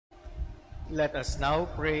Let us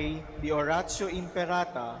now pray the Oratio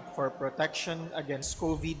Imperata for protection against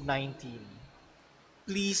COVID-19.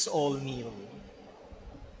 Please all kneel.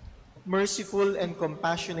 Merciful and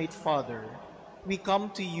compassionate Father, we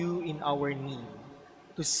come to you in our need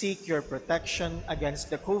to seek your protection against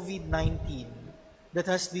the COVID-19 that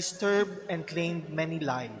has disturbed and claimed many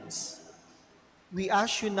lives. We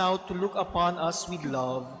ask you now to look upon us with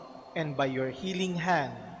love and by your healing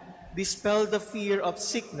hand, dispel the fear of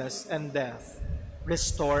sickness and death,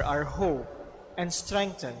 restore our hope, and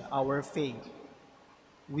strengthen our faith.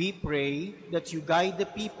 We pray that you guide the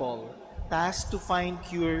people tasked to find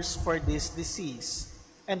cures for this disease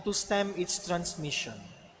and to stem its transmission.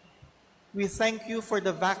 We thank you for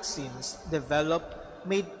the vaccines developed,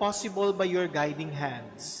 made possible by your guiding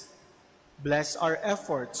hands. Bless our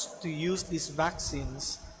efforts to use these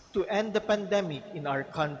vaccines to end the pandemic in our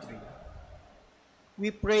country. We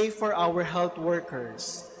pray for our health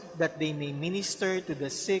workers that they may minister to the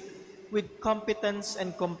sick with competence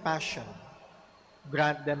and compassion.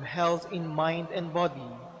 Grant them health in mind and body,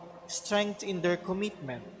 strength in their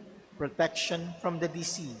commitment, protection from the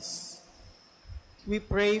disease. We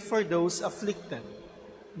pray for those afflicted.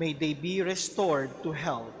 May they be restored to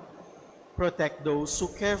health. Protect those who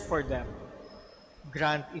care for them.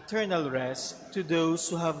 Grant eternal rest to those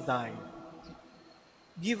who have died.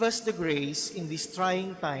 Give us the grace in these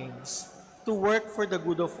trying times to work for the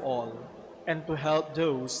good of all and to help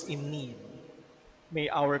those in need. May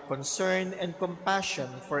our concern and compassion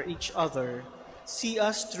for each other see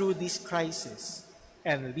us through this crisis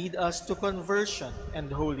and lead us to conversion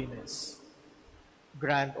and holiness.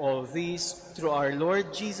 Grant all this through our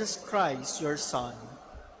Lord Jesus Christ, your Son,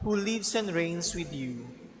 who lives and reigns with you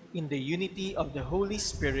in the unity of the Holy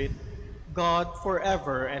Spirit, God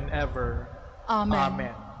forever and ever. Amen.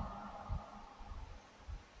 Amen.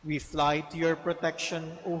 We fly to your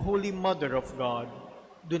protection, O Holy Mother of God.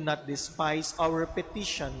 Do not despise our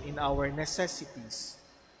petition in our necessities,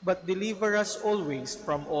 but deliver us always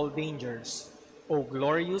from all dangers, O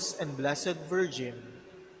glorious and blessed Virgin.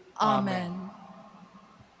 Amen.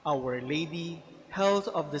 Our Lady, health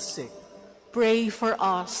of the sick. Pray for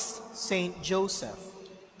us. Saint Joseph.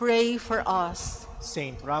 Pray for us.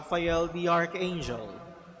 Saint Raphael the Archangel.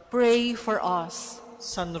 Pray for us.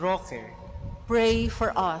 San Roque. Pray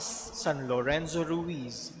for us. San Lorenzo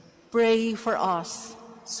Ruiz. Pray for us.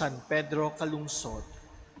 San Pedro Calungsod.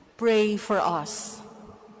 Pray for us.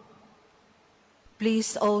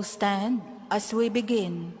 Please all stand as we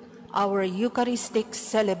begin our Eucharistic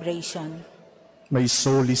celebration. My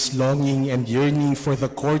soul is longing and yearning for the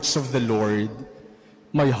courts of the Lord.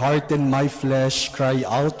 My heart and my flesh cry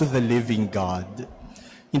out to the living God.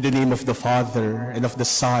 In the name of the Father, and of the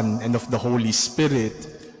Son, and of the Holy Spirit.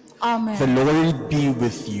 Amen. The Lord be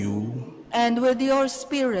with you. And with your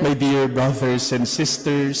spirit. My dear brothers and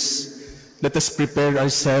sisters, let us prepare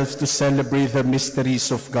ourselves to celebrate the mysteries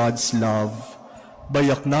of God's love by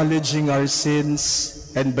acknowledging our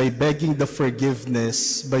sins and by begging the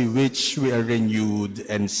forgiveness by which we are renewed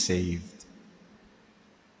and saved.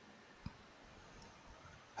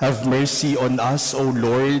 Have mercy on us, O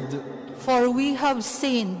Lord. For we have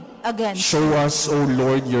sinned against Show us, O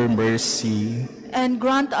Lord, your mercy. and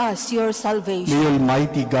grant us your salvation. May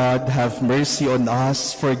Almighty God have mercy on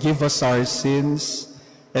us, forgive us our sins,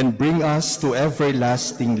 and bring us to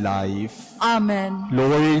everlasting life. Amen.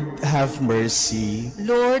 Lord, have mercy.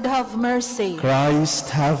 Lord, have mercy. Christ,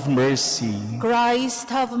 have mercy. Christ,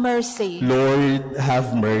 have mercy. Lord,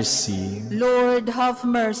 have mercy. Lord, have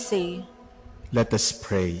mercy. Let us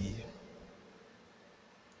pray.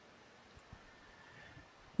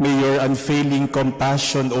 May your unfailing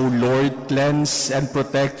compassion, O Lord, cleanse and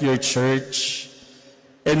protect your church.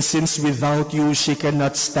 And since without you she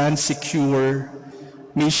cannot stand secure,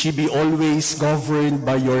 may she be always governed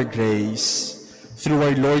by your grace. Through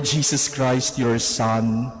our Lord Jesus Christ, your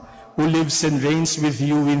Son, who lives and reigns with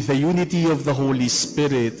you in the unity of the Holy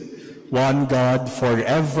Spirit, one God,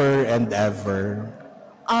 forever and ever.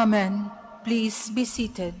 Amen. Please be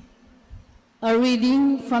seated. A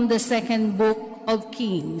reading from the second book of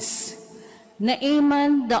Kings.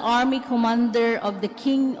 Naaman, the army commander of the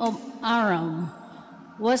king of Aram,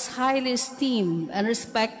 was highly esteemed and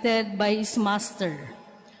respected by his master.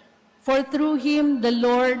 For through him the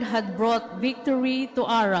Lord had brought victory to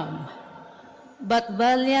Aram. But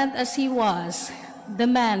valiant as he was, the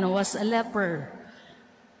man was a leper.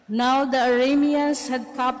 Now the Arameans had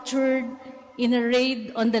captured in a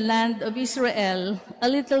raid on the land of Israel a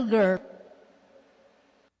little girl,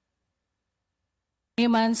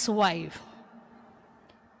 Naaman's wife.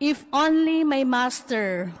 If only my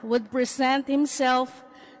master would present himself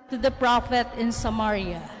to the prophet in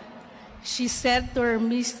Samaria, she said to her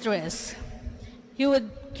mistress he would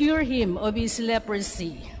cure him of his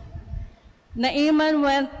leprosy. Naaman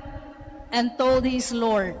went and told his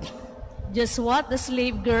Lord just what the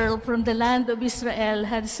slave girl from the land of Israel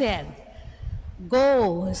had said.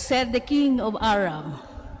 "Go," said the king of Aram.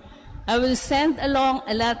 "I will send along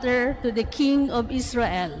a letter to the king of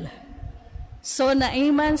Israel." So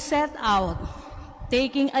Naaman set out,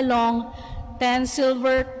 taking along 10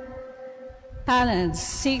 silver talents,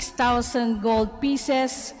 6,000 gold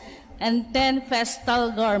pieces, and 10 festal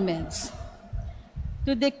garments.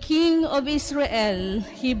 To the king of Israel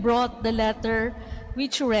he brought the letter,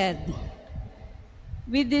 which read,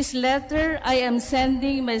 "With this letter I am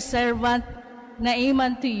sending my servant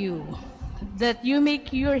Naaman to you, that you may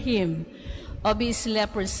cure him of his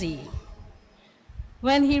leprosy."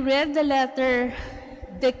 When he read the letter,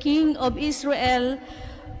 the king of Israel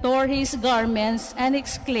tore his garments and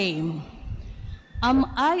exclaimed, "Am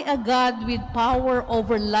I a God with power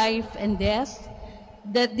over life and death,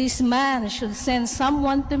 that this man should send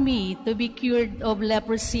someone to me to be cured of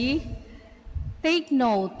leprosy? Take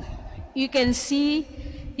note, you can see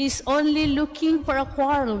he's only looking for a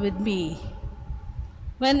quarrel with me."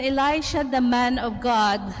 When Elisha, the man of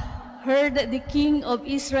God, heard that the king of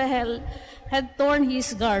Israel had torn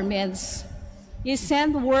his garments, he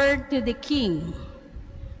sent word to the king,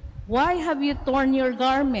 "Why have you torn your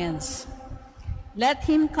garments? Let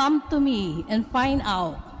him come to me and find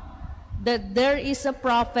out that there is a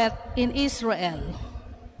prophet in Israel."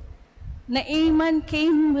 Naaman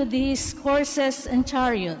came with his horses and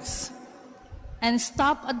chariots and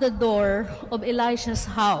stopped at the door of Elisha's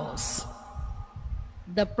house.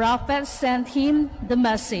 The prophet sent him the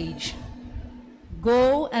message,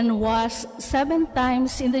 "Go and wash 7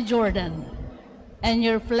 times in the Jordan, and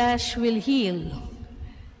your flesh will heal,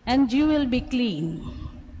 and you will be clean."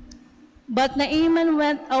 But Naaman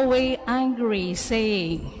went away angry,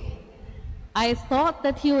 saying, "I thought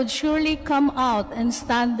that he would surely come out and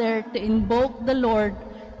stand there to invoke the Lord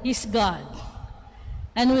his God,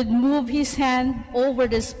 and would move his hand over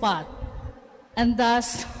the spot, and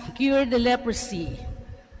thus cure the leprosy.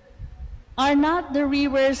 Are not the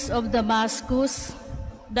rivers of Damascus,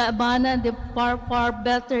 the Abana, far, far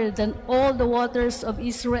better than all the waters of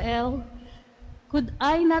Israel? Could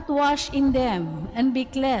I not wash in them and be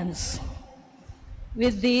cleansed?"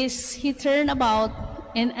 With this, he turned about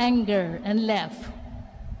in anger and left.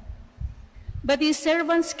 But his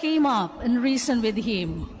servants came up and reasoned with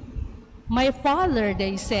him. "My father,"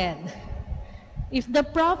 they said, "if the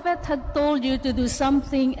prophet had told you to do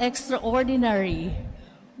something extraordinary,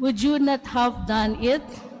 would you not have done it?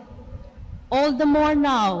 All the more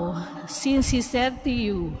now, since he said to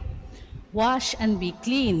you, 'Wash and be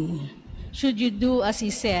clean,' should you do as he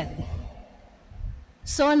said."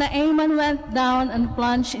 So Naaman went down and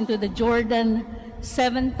plunged into the Jordan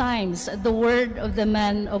 7 times at the word of the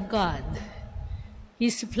man of God.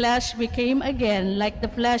 His flesh became again like the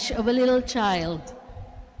flesh of a little child,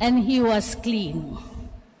 and he was clean.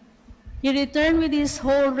 He returned with his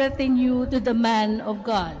whole retinue to the man of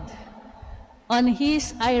God. On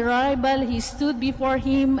his arrival, he stood before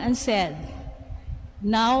him and said,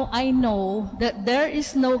 "Now I know that there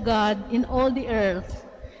is no God in all the earth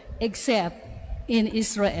except in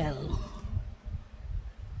Israel."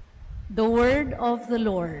 The word of the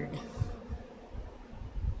Lord.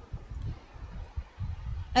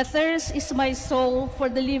 Athirst is my soul for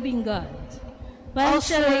the living God. When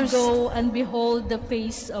shall I go and behold the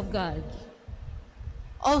face of God?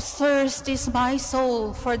 Athirst is my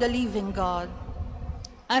soul for the living God.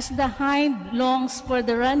 As the hind longs for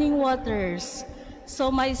the running waters,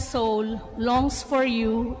 so my soul longs for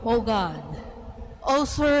you, O God.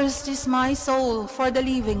 Athirst is my soul for the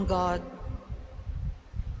living God.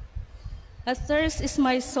 Athirst is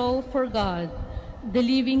my soul for God, the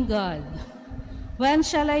living God. When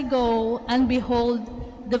shall I go and behold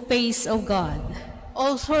the face of God?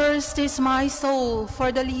 Athirst is my soul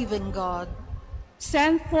for the living God.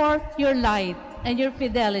 Send forth your light and your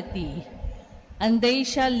fidelity, and they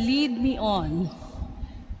shall lead me on,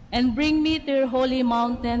 and bring me to your holy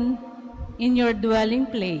mountain in your dwelling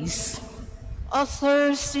place.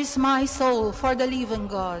 Athirst is my soul for the living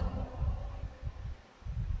God.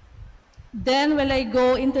 Then will I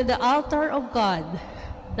go into the altar of God,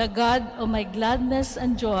 the God of my gladness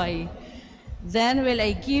and joy. Then will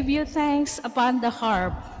I give you thanks upon the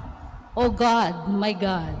harp, O God, my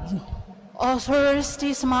God. Athirst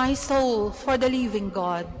is my soul for the living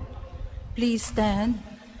God. Please stand.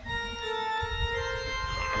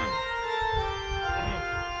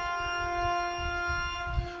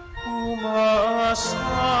 Umaasa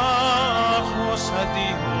ako sa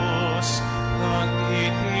Diyos,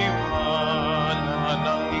 nagtitiwala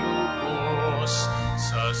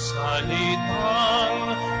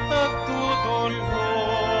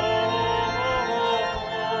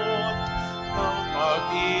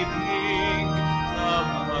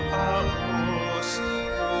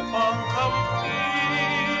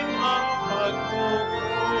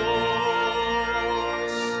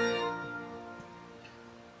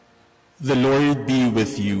The Lord be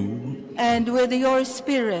with you. And with your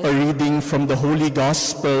spirit. A reading from the Holy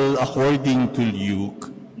Gospel according to Luke.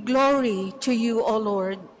 Glory to you, O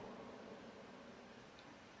Lord.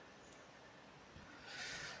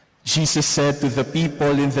 Jesus said to the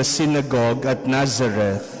people in the synagogue at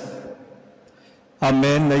Nazareth,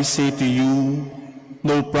 Amen, I say to you,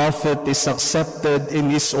 no prophet is accepted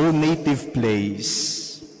in his own native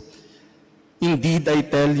place. Indeed, I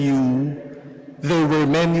tell you, there were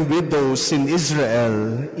many widows in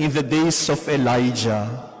Israel in the days of Elijah,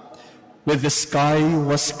 when the sky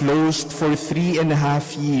was closed for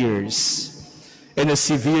 3.5 years, and a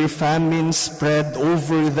severe famine spread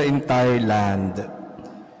over the entire land.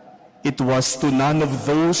 It was to none of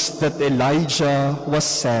those that Elijah was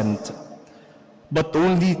sent, but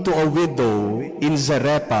only to a widow in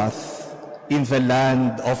Zarephath in the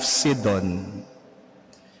land of Sidon.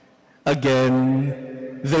 Again,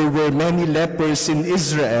 there were many lepers in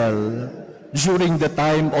Israel during the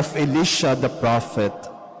time of Elisha the prophet,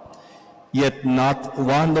 yet not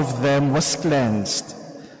one of them was cleansed,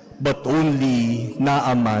 but only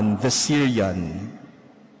Naaman the Syrian.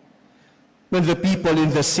 When the people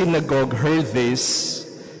in the synagogue heard this,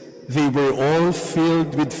 they were all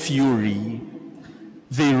filled with fury.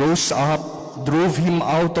 They rose up, drove him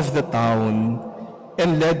out of the town,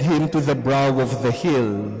 and led him to the brow of the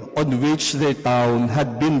hill on which their town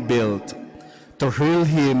had been built, to hurl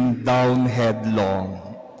him down headlong.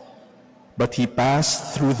 But he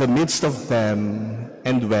passed through the midst of them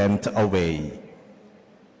and went away.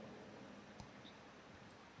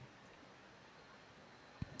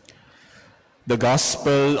 The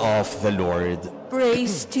Gospel of the Lord.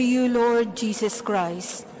 Praise to you, Lord Jesus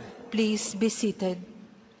Christ. Please be seated.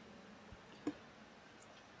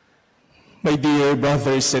 My dear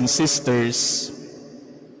brothers and sisters,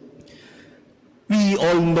 we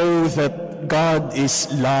all know that God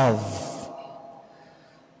is love.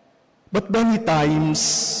 But many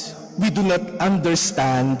times, we do not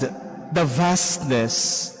understand the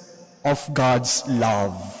vastness of God's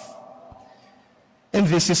love. And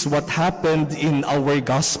this is what happened in our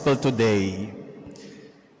gospel today.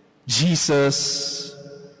 Jesus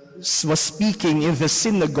was speaking in the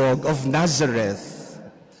synagogue of Nazareth,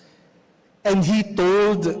 and he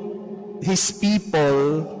told his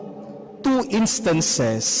people 2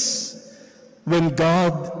 instances when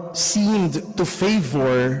God seemed to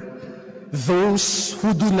favor those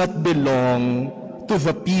who do not belong to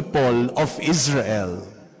the people of Israel.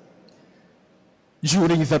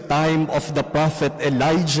 During the time of the prophet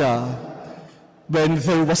Elijah, when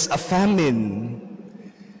there was a famine,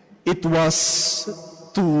 it was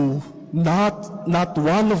to not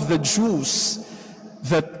one of the Jews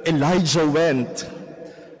that Elijah went,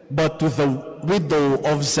 but to the widow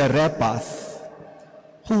of Zarephath,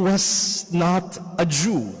 who was not a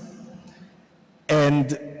Jew. And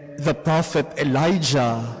the prophet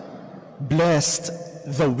Elijah blessed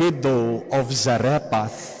the widow of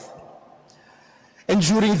Zarephath. And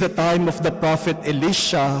during the time of the prophet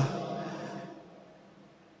Elisha,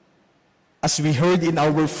 as we heard in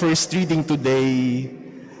our first reading today,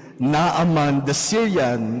 Naaman the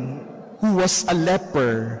Syrian, who was a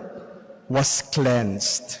leper, was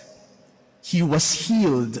cleansed. He was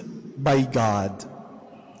healed by God.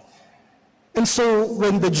 And so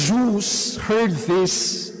when the Jews heard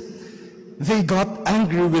this, they got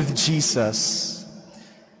angry with Jesus,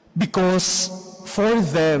 because for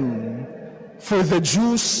them, for the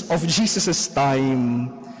Jews of Jesus'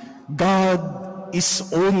 time, God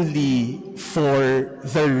is only for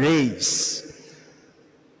the race.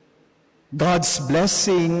 God's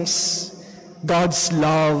blessings, God's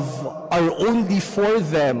love are only for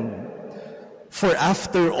them, for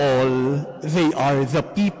after all, they are the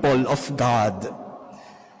people of God.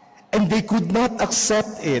 And they could not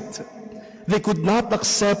accept it. They could not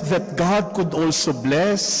accept that God could also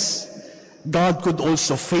bless, God could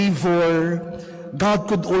also favor, God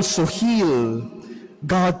could also heal,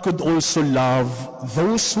 God could also love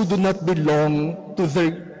those who do not belong to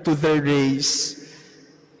their race,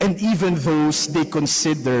 and even those they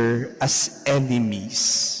consider as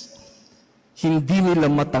enemies. Hindi nila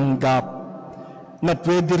matanggap na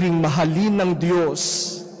pwede ring mahalin ng Diyos,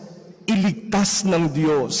 iligtas ng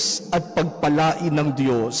Diyos, at pagpalain ng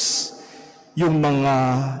Diyos yung mga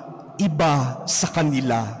iba sa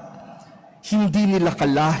kanila. Hindi nila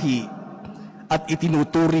kalahi at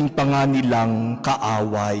itinuturing pa nga nilang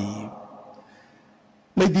kaaway.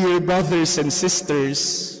 My dear brothers and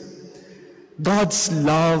sisters, God's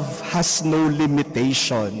love has no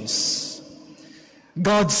limitations.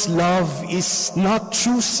 God's love is not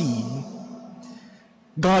choosy.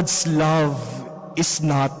 God's love is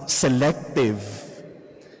not selective.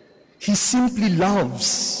 He simply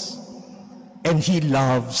loves, and He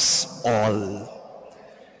loves all.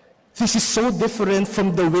 This is so different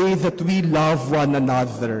from the way that we love one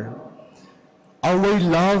another. Our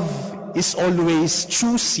love is always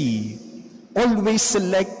choosy, always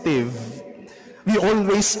selective. We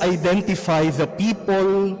always identify the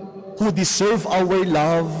people who deserve our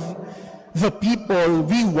love, the people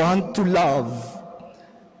we want to love.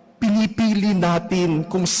 Pinipili natin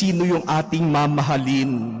kung sino yung ating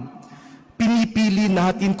mamahalin. Pinipili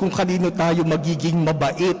natin kung kanino tayo magiging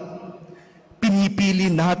mabait. Pinipili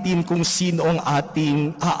natin kung sino ang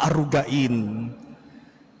ating aarugain.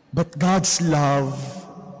 But God's love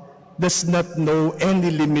does not know any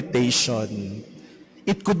limitation.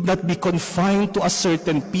 It could not be confined to a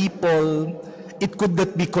certain people. It could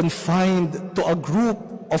not be confined to a group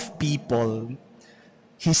of people.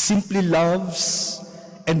 He simply loves,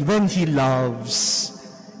 and when He loves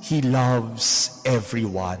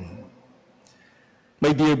everyone.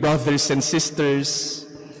 My dear brothers and sisters,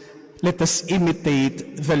 let us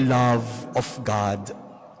imitate the love of God.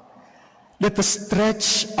 Let us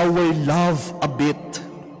stretch our love a bit.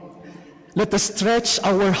 Let us stretch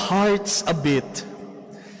our hearts a bit.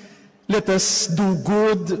 Let us do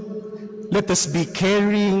good. Let us be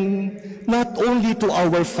caring, not only to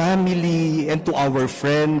our family and to our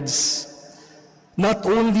friends, not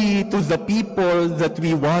only to the people that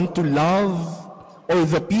we want to love or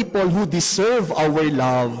the people who deserve our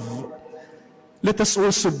love. Let us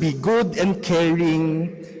also be good and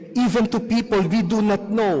caring even to people we do not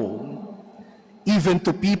know, even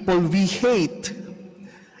to people we hate,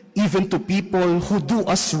 even to people who do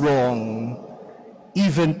us wrong,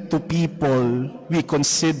 even to people we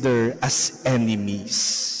consider as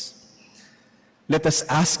enemies. Let us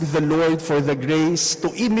ask the Lord for the grace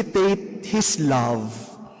to imitate His love,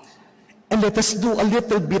 and let us do a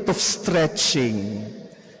little bit of stretching.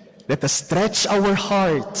 Let us stretch our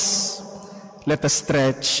hearts. Let us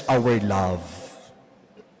stretch our love.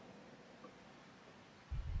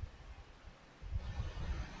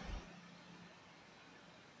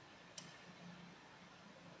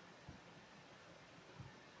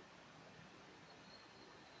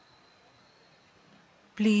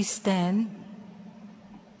 Please stand.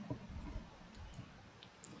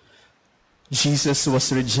 Jesus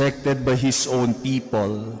was rejected by His own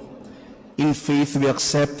people. In faith, we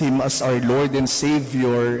accept Him as our Lord and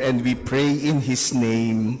Savior, and we pray in His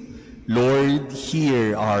name. Lord,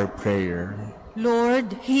 hear our prayer.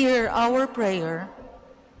 Lord, hear our prayer.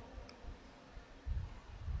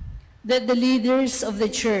 That the leaders of the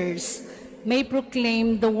church may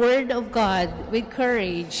proclaim the word of God with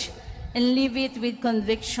courage and live it with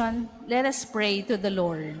conviction, let us pray to the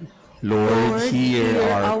Lord. Lord, hear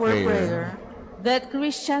our prayer. That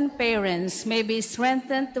Christian parents may be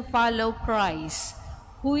strengthened to follow Christ,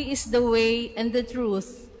 who is the way and the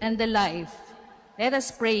truth and the life. Let us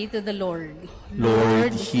pray to the Lord.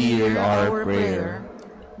 Lord, hear our prayer.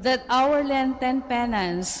 That our Lenten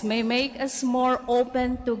penance may make us more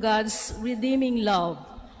open to God's redeeming love.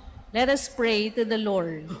 Let us pray to the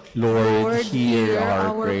Lord. Lord, hear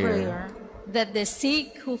our prayer. That the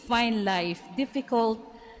sick who find life difficult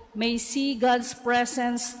may see God's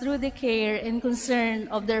presence through the care and concern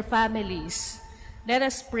of their families. Let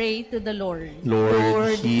us pray to the Lord.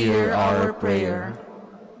 Lord, hear our prayer.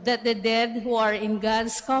 That the dead who are in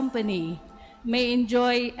God's company may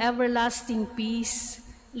enjoy everlasting peace.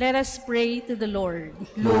 Let us pray to the Lord.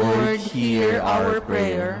 Lord, hear our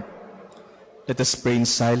prayer. Let us pray in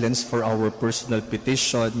silence for our personal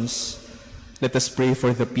petitions. Let us pray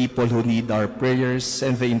for the people who need our prayers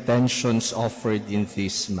and the intentions offered in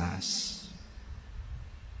this Mass.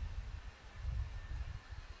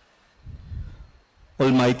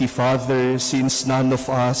 Almighty Father, since none of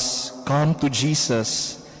us come to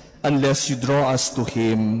Jesus unless you draw us to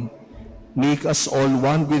Him, make us all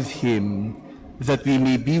one with Him, that we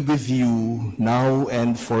may be with you now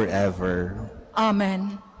and forever.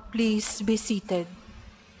 Amen. Please be seated.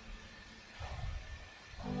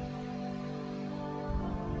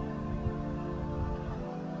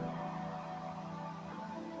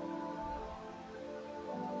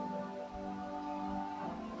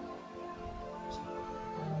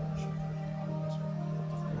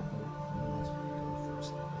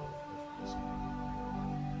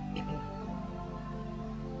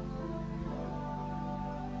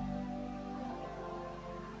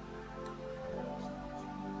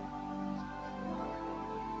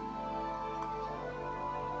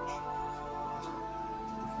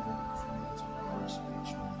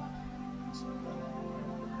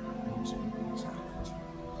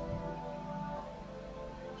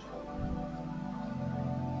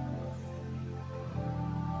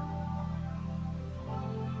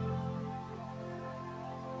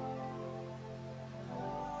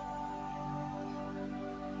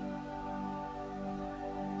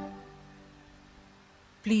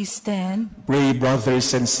 Please stand. Pray,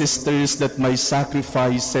 brothers and sisters, that my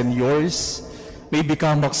sacrifice and yours may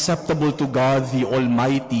become acceptable to God, the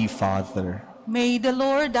Almighty Father. May the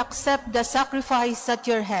Lord accept the sacrifice at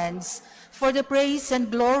your hands for the praise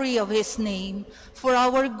and glory of his name, for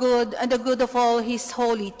our good and the good of all his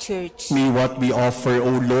holy church. May what we offer,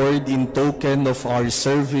 O Lord, in token of our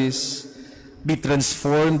service, be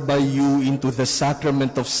transformed by you into the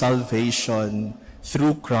sacrament of salvation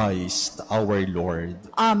through Christ our Lord.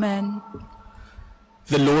 Amen.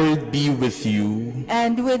 The Lord be with you.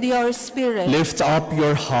 And with your spirit. Lift up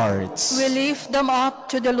your hearts. We lift them up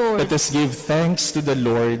to the Lord. Let us give thanks to the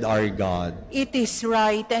Lord our God. It is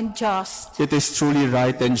right and just. It is truly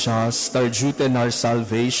right and just, our duty and our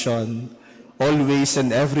salvation, always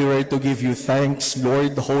and everywhere to give you thanks,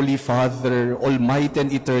 Lord, Holy Father, Almighty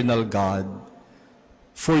and eternal God.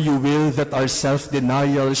 For you will that our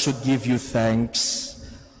self-denial should give you thanks,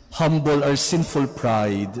 humble our sinful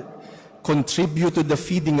pride, contribute to the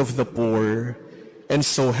feeding of the poor, and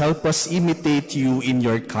so help us imitate you in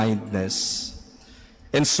your kindness.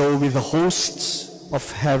 And so with the hosts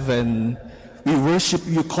of heaven, we worship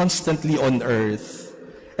you constantly on earth,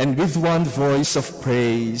 and with one voice of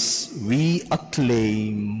praise, we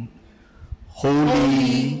acclaim,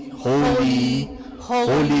 Holy, holy,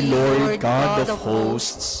 holy Lord God of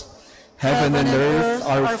hosts, heaven and earth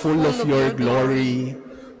are full of your glory.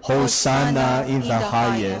 Hosanna in the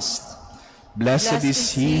highest. Blessed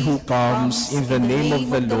is he who comes in the name of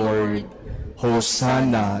the Lord.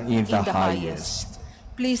 Hosanna in the highest.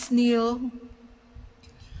 Please kneel.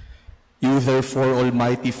 You therefore,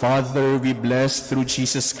 Almighty Father, we bless through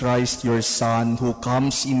Jesus Christ, your Son, who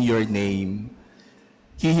comes in your name.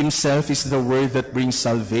 He himself is the word that brings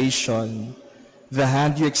salvation, the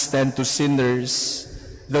hand you extend to sinners,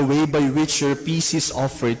 the way by which your peace is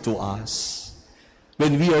offered to us.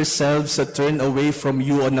 When we ourselves had turned away from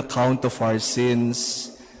you on account of our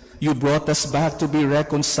sins, you brought us back to be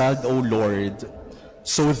reconciled, O Lord,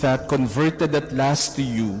 so that, converted at last to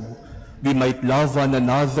you, we might love one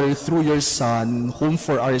another through your Son, whom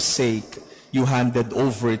for our sake you handed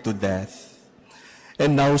over to death.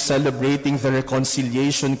 And now, celebrating the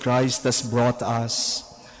reconciliation Christ has brought us,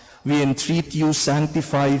 we entreat you,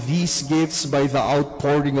 sanctify these gifts by the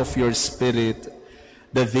outpouring of your Spirit,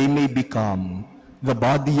 that they may become the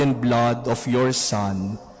body and blood of your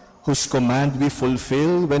Son, whose command we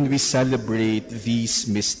fulfill when we celebrate these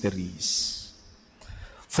mysteries.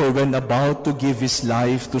 For when about to give his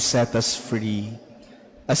life to set us free,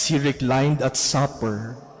 as he reclined at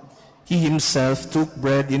supper, he himself took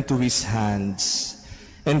bread into his hands,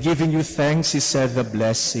 and giving you thanks, he said the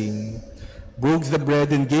blessing, broke the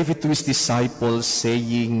bread and gave it to his disciples,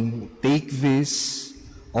 saying, "Take this,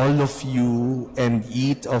 all of you, and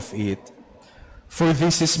eat of it. For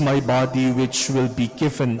this is my body which will be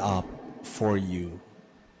given up for you."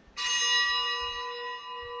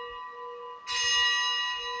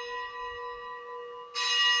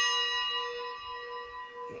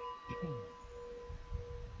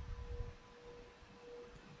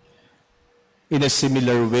 In a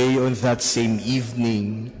similar way, on that same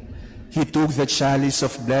evening, he took the chalice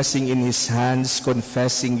of blessing in his hands,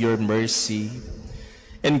 confessing your mercy,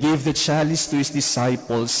 and gave the chalice to his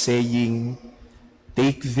disciples, saying,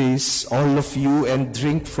 "Take this, all of you, and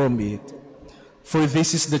drink from it. For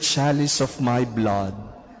this is the chalice of my blood,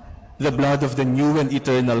 the blood of the new and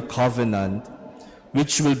eternal covenant,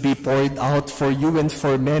 which will be poured out for you and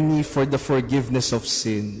for many for the forgiveness of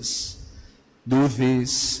sins. Do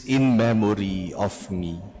this in memory of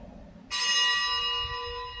me."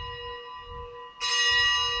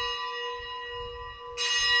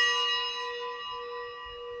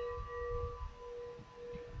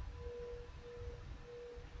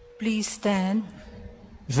 Please stand.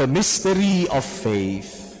 The mystery of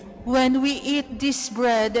faith. When we eat this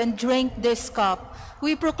bread and drink this cup,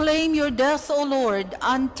 we proclaim your death, O Lord,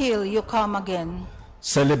 until you come again.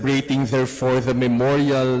 Celebrating, therefore, the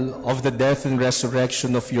memorial of the death and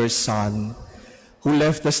resurrection of your Son, who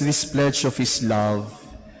left us this pledge of his love,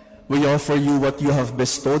 we offer you what you have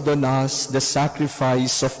bestowed on us, the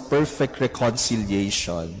sacrifice of perfect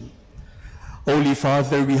reconciliation. Holy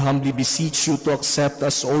Father, we humbly beseech you to accept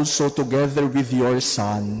us also together with your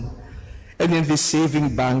Son, and in this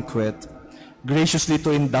saving banquet, graciously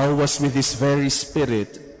to endow us with his very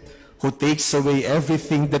Spirit, who takes away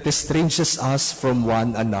everything that estranges us from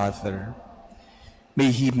one another.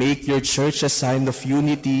 May he make your church a sign of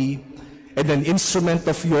unity and an instrument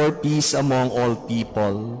of your peace among all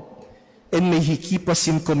people. And may he keep us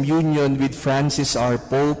in communion with Francis our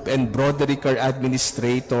Pope and Broderick our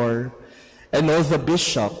Administrator, and all the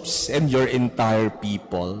bishops and your entire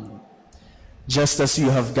people. Just as you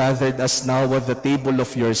have gathered us now at the table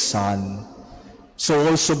of your Son, so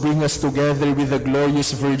also bring us together with the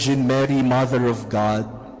glorious Virgin Mary, Mother of God,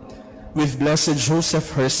 with blessed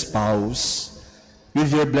Joseph, her spouse,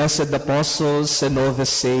 with your blessed apostles and all the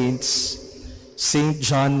saints, Saint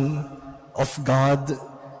John of God,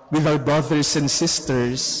 with our brothers and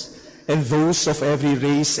sisters, and those of every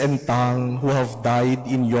race and tongue who have died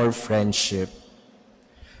in your friendship.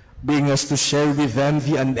 Bring us to share with them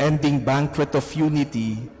the unending banquet of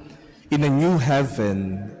unity in a new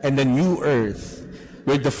heaven and a new earth,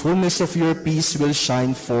 where the fullness of your peace will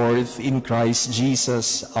shine forth in Christ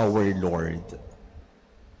Jesus our Lord.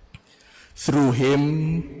 Through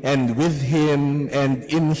him, and with him, and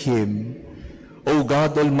in him, O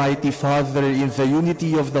God, Almighty Father, in the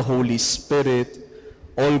unity of the Holy Spirit,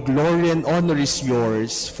 all glory and honor is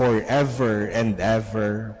yours forever and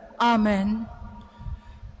ever. Amen.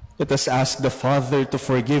 Let us ask the Father to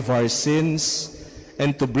forgive our sins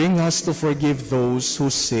and to bring us to forgive those who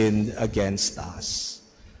sinned against us.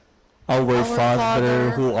 Our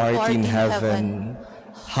Father, who art in heaven,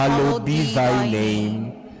 hallowed be thy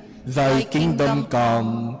name. Thy kingdom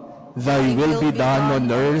come, thy will be done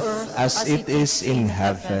on earth as it is in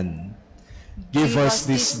heaven. Give us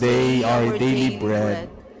this day our daily bread,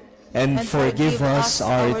 and forgive us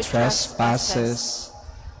our trespasses,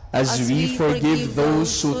 as we forgive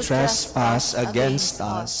those who trespass against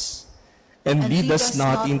us. And lead us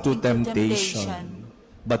not into temptation,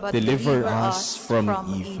 but deliver us from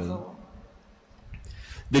evil.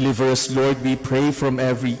 Deliver us, Lord, we pray, from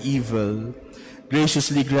every evil.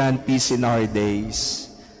 Graciously grant peace in our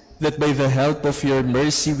days, that by the help of your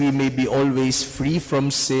mercy we may be always free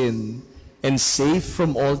from sin and safe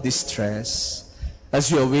from all distress,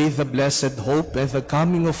 as we await the blessed hope and the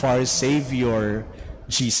coming of our Savior,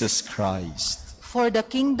 Jesus Christ. For the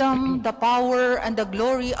kingdom, the power, and the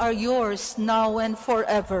glory are yours now and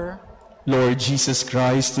forever. Lord Jesus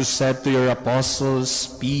Christ, who said to your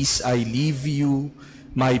apostles, "Peace I leave you,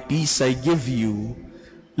 my peace I give you,"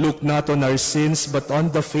 look not on our sins, but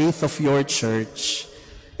on the faith of your church,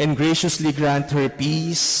 and graciously grant her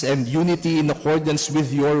peace and unity in accordance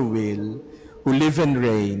with your will, who live and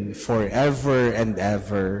reign forever and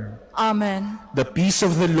ever. Amen. The peace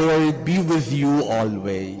of the Lord be with you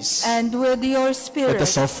always. And with your spirit. Let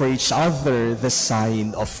us offer each other the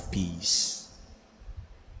sign of peace.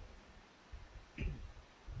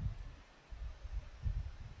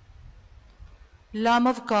 Lamb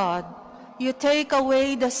of God, you take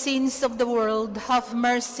away the sins of the world, have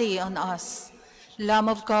mercy on us. Lamb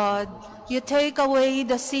of God, you take away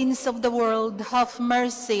the sins of the world, have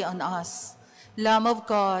mercy on us. Lamb of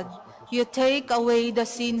God, you take away the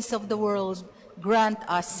sins of the world, grant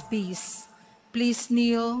us peace. Please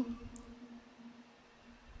kneel.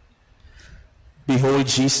 Behold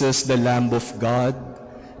Jesus, the Lamb of God.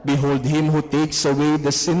 Behold him who takes away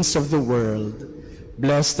the sins of the world.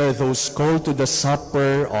 Blessed are those called to the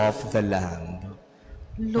supper of the Lamb.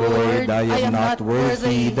 Lord, I am not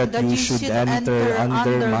worthy that you should enter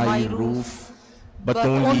under my roof, but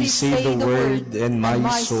only say the word, and my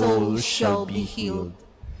soul shall be healed.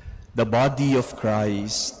 The body of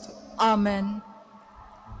Christ. Amen.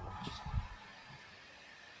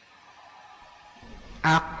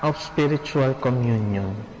 Act of spiritual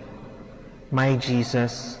communion. My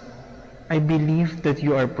Jesus, I believe that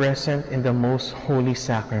you are present in the most holy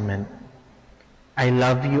sacrament. I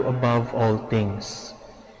love you above all things,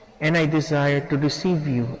 and I desire to receive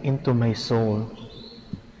you into my soul.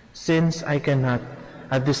 Since I cannot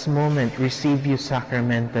at this moment receive you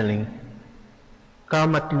sacramentally,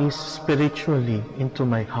 come at least spiritually into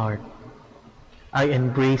my heart. I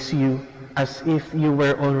embrace you as if you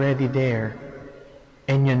were already there,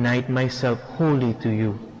 and unite myself wholly to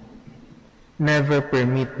you. Never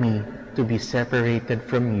permit me to be separated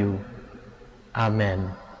from you.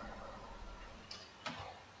 Amen.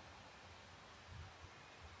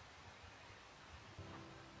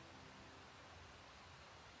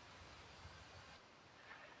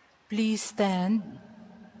 Please stand.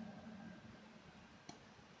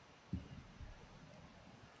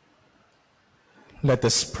 Let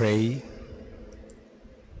us pray.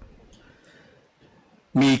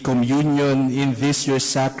 May communion in this your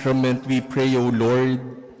sacrament, we pray, O Lord,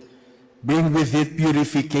 bring with it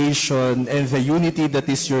purification and the unity that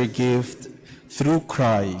is your gift through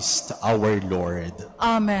Christ our Lord.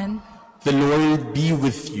 Amen. The Lord be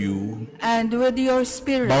with you. And with your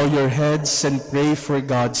spirit. Bow your heads and pray for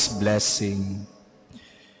God's blessing.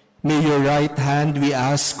 May your right hand, we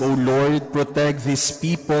ask, O Lord, protect this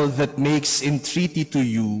people that makes entreaty to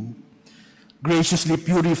you. Graciously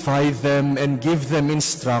purify them and give them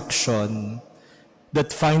instruction.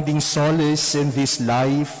 that finding solace in this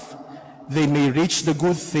life, they may reach the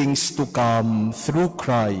good things to come through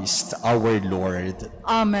Christ our Lord.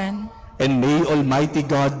 Amen. And may Almighty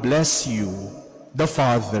God bless you, the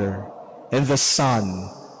Father, and the Son,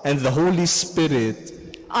 and the Holy Spirit.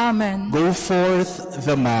 Amen. Go forth,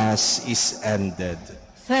 the Mass is ended.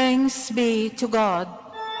 Thanks be to God.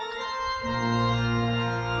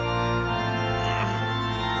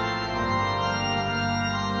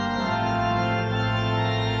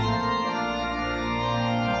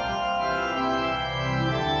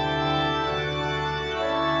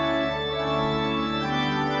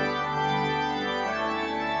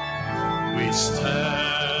 We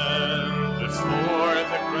stand before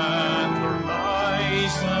the grand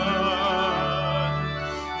horizon,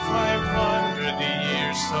 500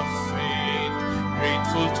 years of faith,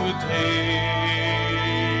 grateful today